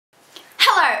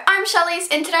Hello, I'm Charly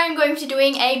and today I'm going to be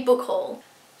doing a book haul.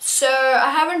 So I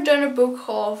haven't done a book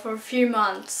haul for a few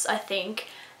months, I think,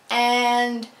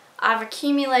 and I've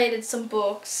accumulated some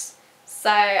books.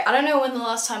 So I don't know when the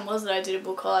last time was that I did a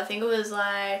book haul. I think it was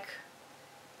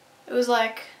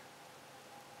like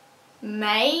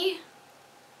May,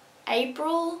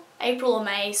 April or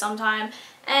May sometime,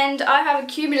 and I have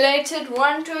accumulated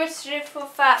 5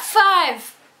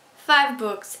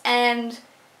 books, and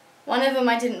one of them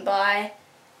I didn't buy,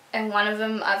 and one of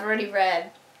them I've already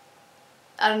read.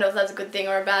 I don't know if that's a good thing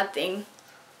or a bad thing.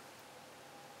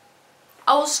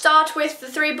 I will start with the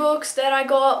 3 books that I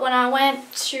got when I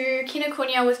went to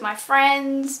Kinokuniya with my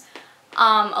friends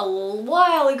a little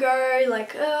while ago,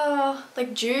 like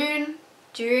June,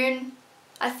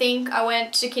 I think. I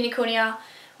went to Kinokuniya,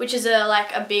 which is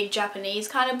a big Japanese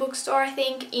kind of bookstore, I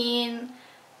think, in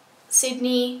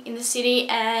Sydney, in the city,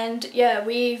 and yeah,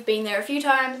 we've been there a few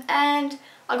times, and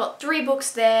I got 3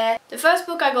 books there. The first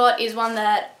book I got is one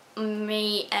that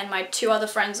me and my 2 other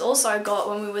friends also got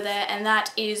when we were there, and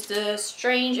that is The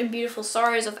Strange and Beautiful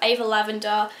Sorrows of Ava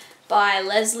Lavender by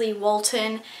Leslie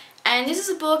Walton. And this is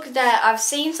a book that I've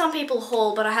seen some people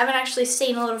haul, but I haven't actually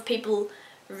seen a lot of people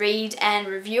read and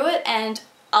review it, and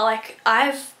I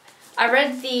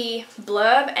read the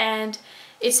blurb and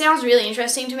it sounds really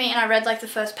interesting to me, and I read like the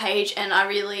first page and I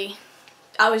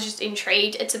was just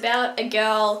intrigued. It's about a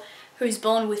girl who's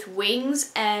born with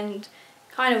wings and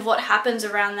kind of what happens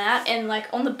around that, and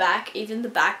like on the back, even the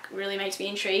back really makes me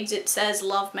intrigued. It says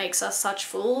love makes us such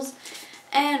fools.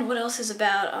 And what else is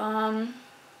about,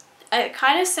 it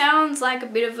kind of sounds like a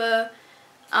bit of a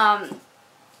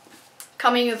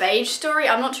coming of age story.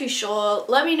 I'm not too sure.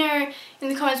 Let me know in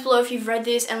the comments below if you've read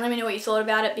this, and let me know what you thought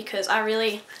about it, because I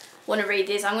really want to read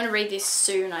this. I'm going to read this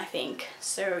soon, I think.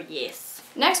 So yes.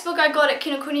 Next book I got at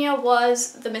Kinokuniya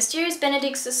was The Mysterious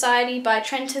Benedict Society by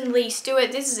Trenton Lee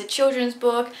Stewart. This is a children's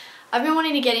book. I've been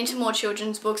wanting to get into more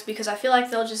children's books because I feel like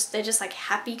they're just like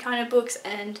happy kind of books,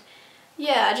 and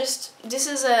yeah, this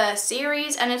is a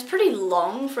series and it's pretty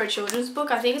long for a children's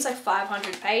book. I think it's like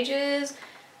 500 pages.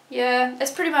 Yeah,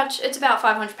 it's about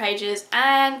 500 pages,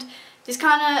 and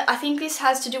I think this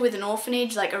has to do with an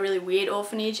orphanage, like a really weird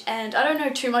orphanage, and I don't know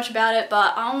too much about it,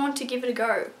 but I want to give it a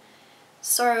go.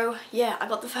 So yeah, I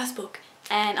got the first book,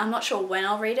 and I'm not sure when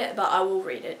I'll read it, but I will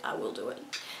read it. I will do it.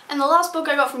 And the last book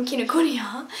I got from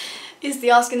Kinokuniya is The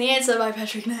Ask and the Answer by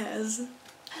Patrick Ness.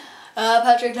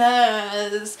 Patrick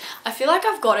Ness. I feel like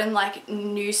I've gotten like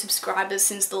new subscribers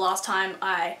since the last time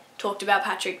I talked about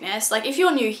Patrick Ness. Like, if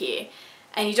you're new here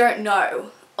and you don't know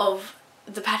of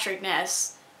the Patrick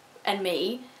Ness and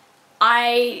me,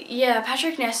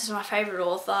 Patrick Ness is my favourite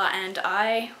author, and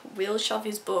I will shove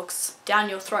his books down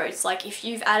your throats. Like, if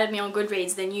you've added me on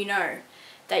Goodreads, then you know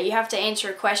that you have to answer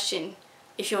a question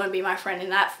if you want to be my friend,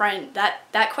 and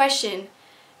that question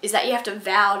is that you have to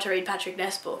vow to read Patrick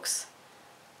Ness books.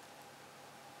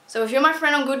 So if you're my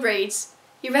friend on Goodreads,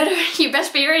 you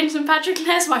best be reading some Patrick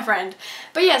Ness, my friend.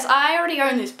 But yes, I already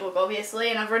own this book,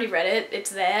 obviously, and I've already read it. It's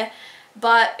there.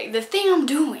 But the thing I'm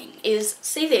doing is,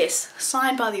 see this,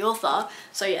 signed by the author.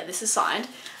 So yeah, this is signed.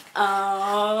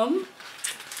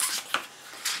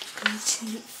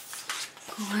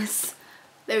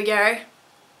 There we go.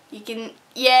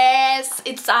 Yes,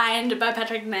 it's signed by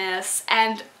Patrick Ness.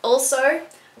 And also,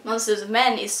 Monsters of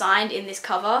Men is signed in this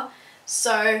cover.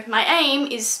 So my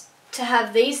aim is to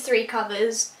have these 3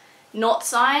 covers not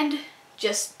signed,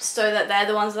 just so that they're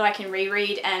the ones that I can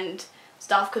reread and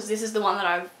stuff, because this is the one that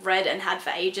I've read and had for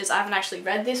ages. I haven't actually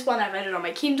read this one. I read it on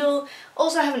my Kindle.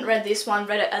 Also, I haven't read this one,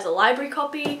 read it as a library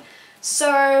copy.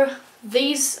 So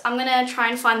these, I'm gonna try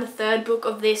and find the 3rd book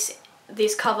of this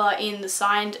cover in the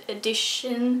signed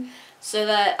edition, so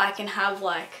that I can have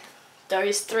like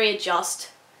those 3 just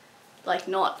like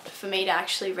not for me to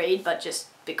actually read, but just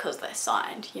because they're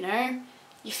signed, you know?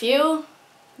 You feel?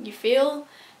 You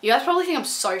guys probably think I'm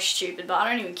so stupid, but I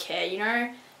don't even care, you know?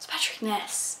 It's Patrick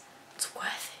Ness. It's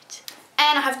worth it.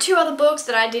 And I have 2 other books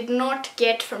that I did not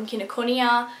get from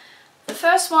Kinokuniya. The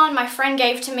first one my friend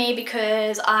gave to me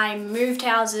because I moved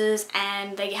houses,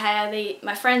 and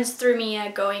my friends threw me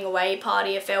a going away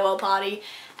party, a farewell party,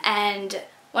 and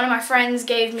one of my friends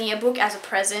gave me a book as a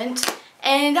present,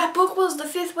 and that book was The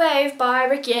Fifth Wave by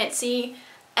Rick Yancey,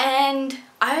 and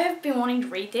I have been wanting to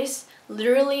read this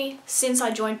literally since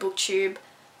I joined BookTube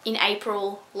in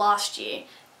April last year.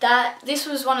 This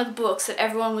was one of the books that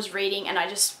everyone was reading, and I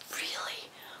just really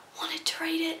wanted to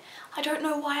read it. I don't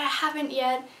know why I haven't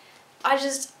yet.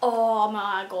 Oh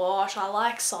my gosh, I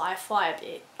like sci-fi a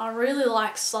bit. I really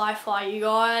like sci-fi, you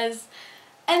guys.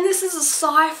 And this is a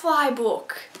sci-fi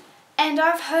book. and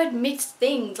I've heard mixed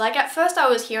things. Like at first I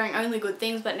was hearing only good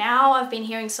things, but now I've been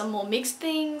hearing some more mixed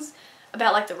things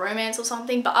about like the romance or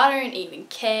something, but I don't even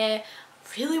care.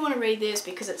 I really want to read this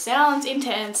because it sounds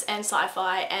intense and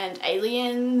sci-fi and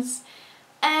aliens.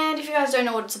 And if you guys don't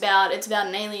know what it's about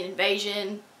an alien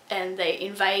invasion, and they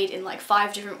invade in like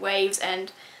 5 different waves,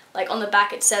 and like on the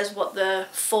back it says what the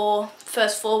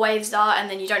first four waves are,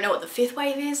 and then you don't know what the 5th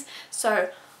wave is. So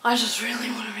I just really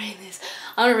want to read this.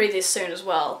 I'm going to read this soon as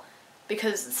well,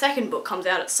 because the 2nd book comes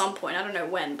out at some point. I don't know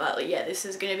when, but yeah, this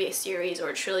is going to be a series or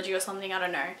a trilogy or something, I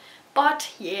don't know.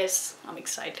 But yes, I'm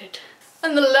excited.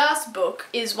 And the last book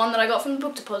is one that I got from the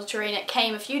book depository, and it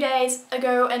came a few days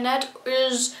ago, and that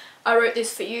is I Wrote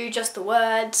This For You, Just the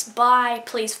Words, by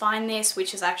Please Find This,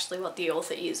 which is actually what the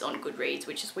author is on Goodreads,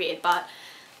 which is weird, but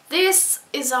this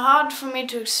is hard for me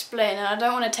to explain and I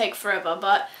don't want to take forever,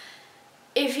 but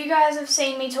if you guys have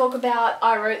seen me talk about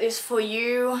I Wrote This For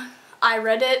You, I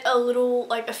read it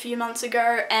a few months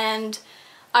ago, and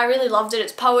I really loved it.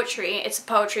 It's poetry, it's a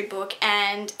poetry book,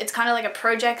 and it's kind of like a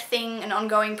project thing, an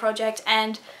ongoing project,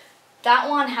 and that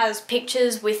one has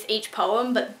pictures with each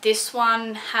poem, but this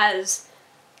one has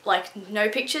like no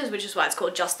pictures, which is why it's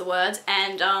called Just the Words.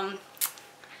 And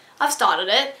I've started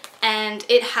it, and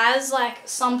it has like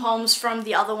some poems from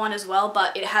the other one as well,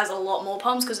 but it has a lot more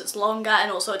poems because it's longer, and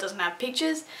also it doesn't have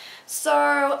pictures.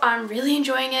 So I'm really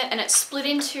enjoying it, and it's split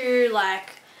into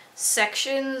like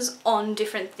sections on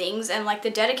different things, and like the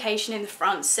dedication in the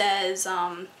front says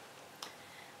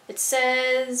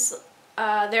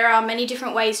there are many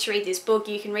different ways to read this book.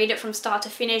 You can read it from start to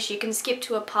finish. You can skip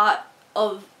to a part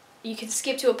of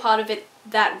it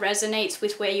that resonates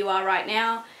with where you are right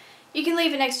now. You can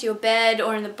leave it next to your bed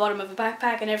or in the bottom of a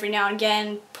backpack, and every now and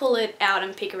again pull it out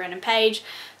and pick a random page.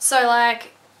 So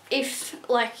like if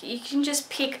you can just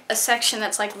pick a section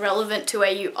that's like relevant to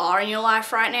where you are in your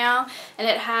life right now, and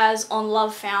it has on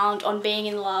love found, on being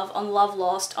in love, on love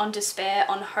lost, on despair,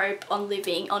 on hope, on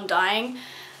living, on dying.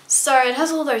 So it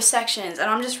has all those sections, and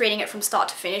I'm just reading it from start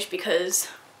to finish because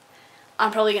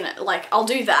I'm probably gonna I'll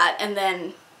do that, and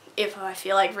then if I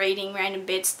feel like reading random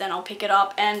bits, then I'll pick it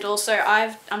up. And also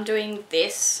I'm doing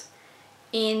this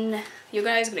in, you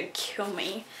guys are gonna kill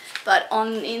me, but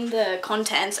in the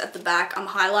contents at the back I'm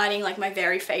highlighting like my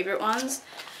very favorite ones.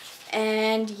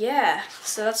 And yeah,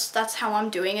 so that's how I'm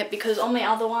doing it, because on my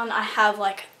other one I have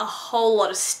like a whole lot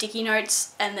of sticky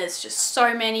notes, and there's just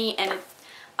so many, and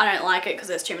I don't like it because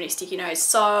there's too many sticky notes.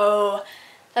 So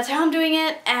that's how I'm doing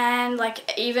it. And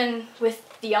like even with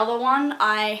the other one,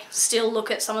 I still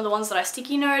look at some of the ones that I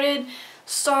sticky noted.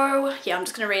 So yeah, I'm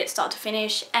just gonna read it start to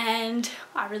finish, and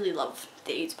I really love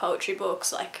these poetry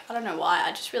books. Like, I don't know why,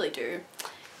 I just really do.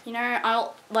 You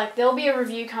know, there'll be a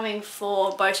review coming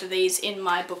for both of these in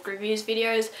my book reviews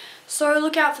videos, so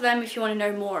look out for them if you want to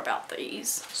know more about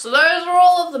these. So those are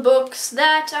all of the books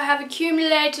that I have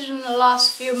accumulated in the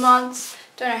last few months.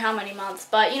 Don't know how many months,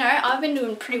 but you know, I've been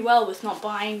doing pretty well with not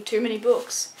buying too many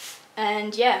books.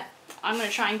 And yeah, I'm going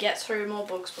to try and get through more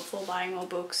books before buying more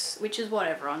books, which is what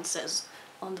everyone says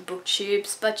on the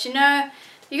booktubes. But you know,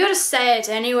 you got to say it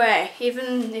anyway,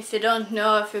 even if you don't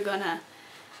know if you're going to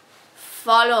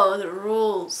follow the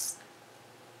rules.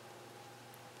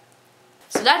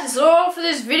 So that is all for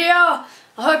this video. I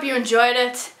hope you enjoyed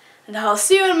it, and I'll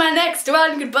see you in my next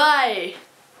one. Goodbye.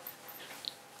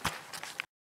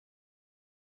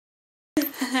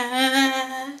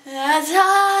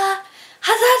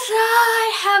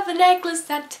 I have a necklace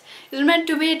that is meant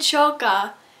to be a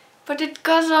choker, but it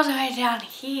goes all the way down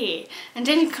here, and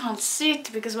then you can't see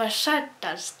it because my shirt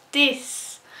does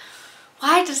this.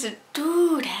 Why does it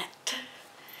do that?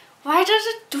 Why does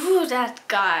it do that,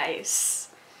 guys?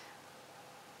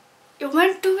 You're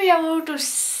meant to be able to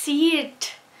see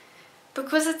it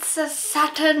because it's a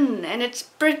satin and it's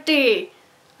pretty.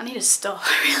 I need to stop.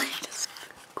 I really need to stop.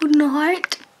 Good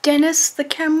night, Dennis the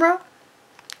camera.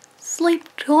 Sleep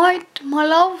tight, my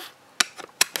love.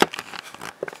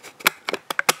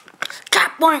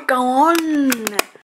 That won't go on.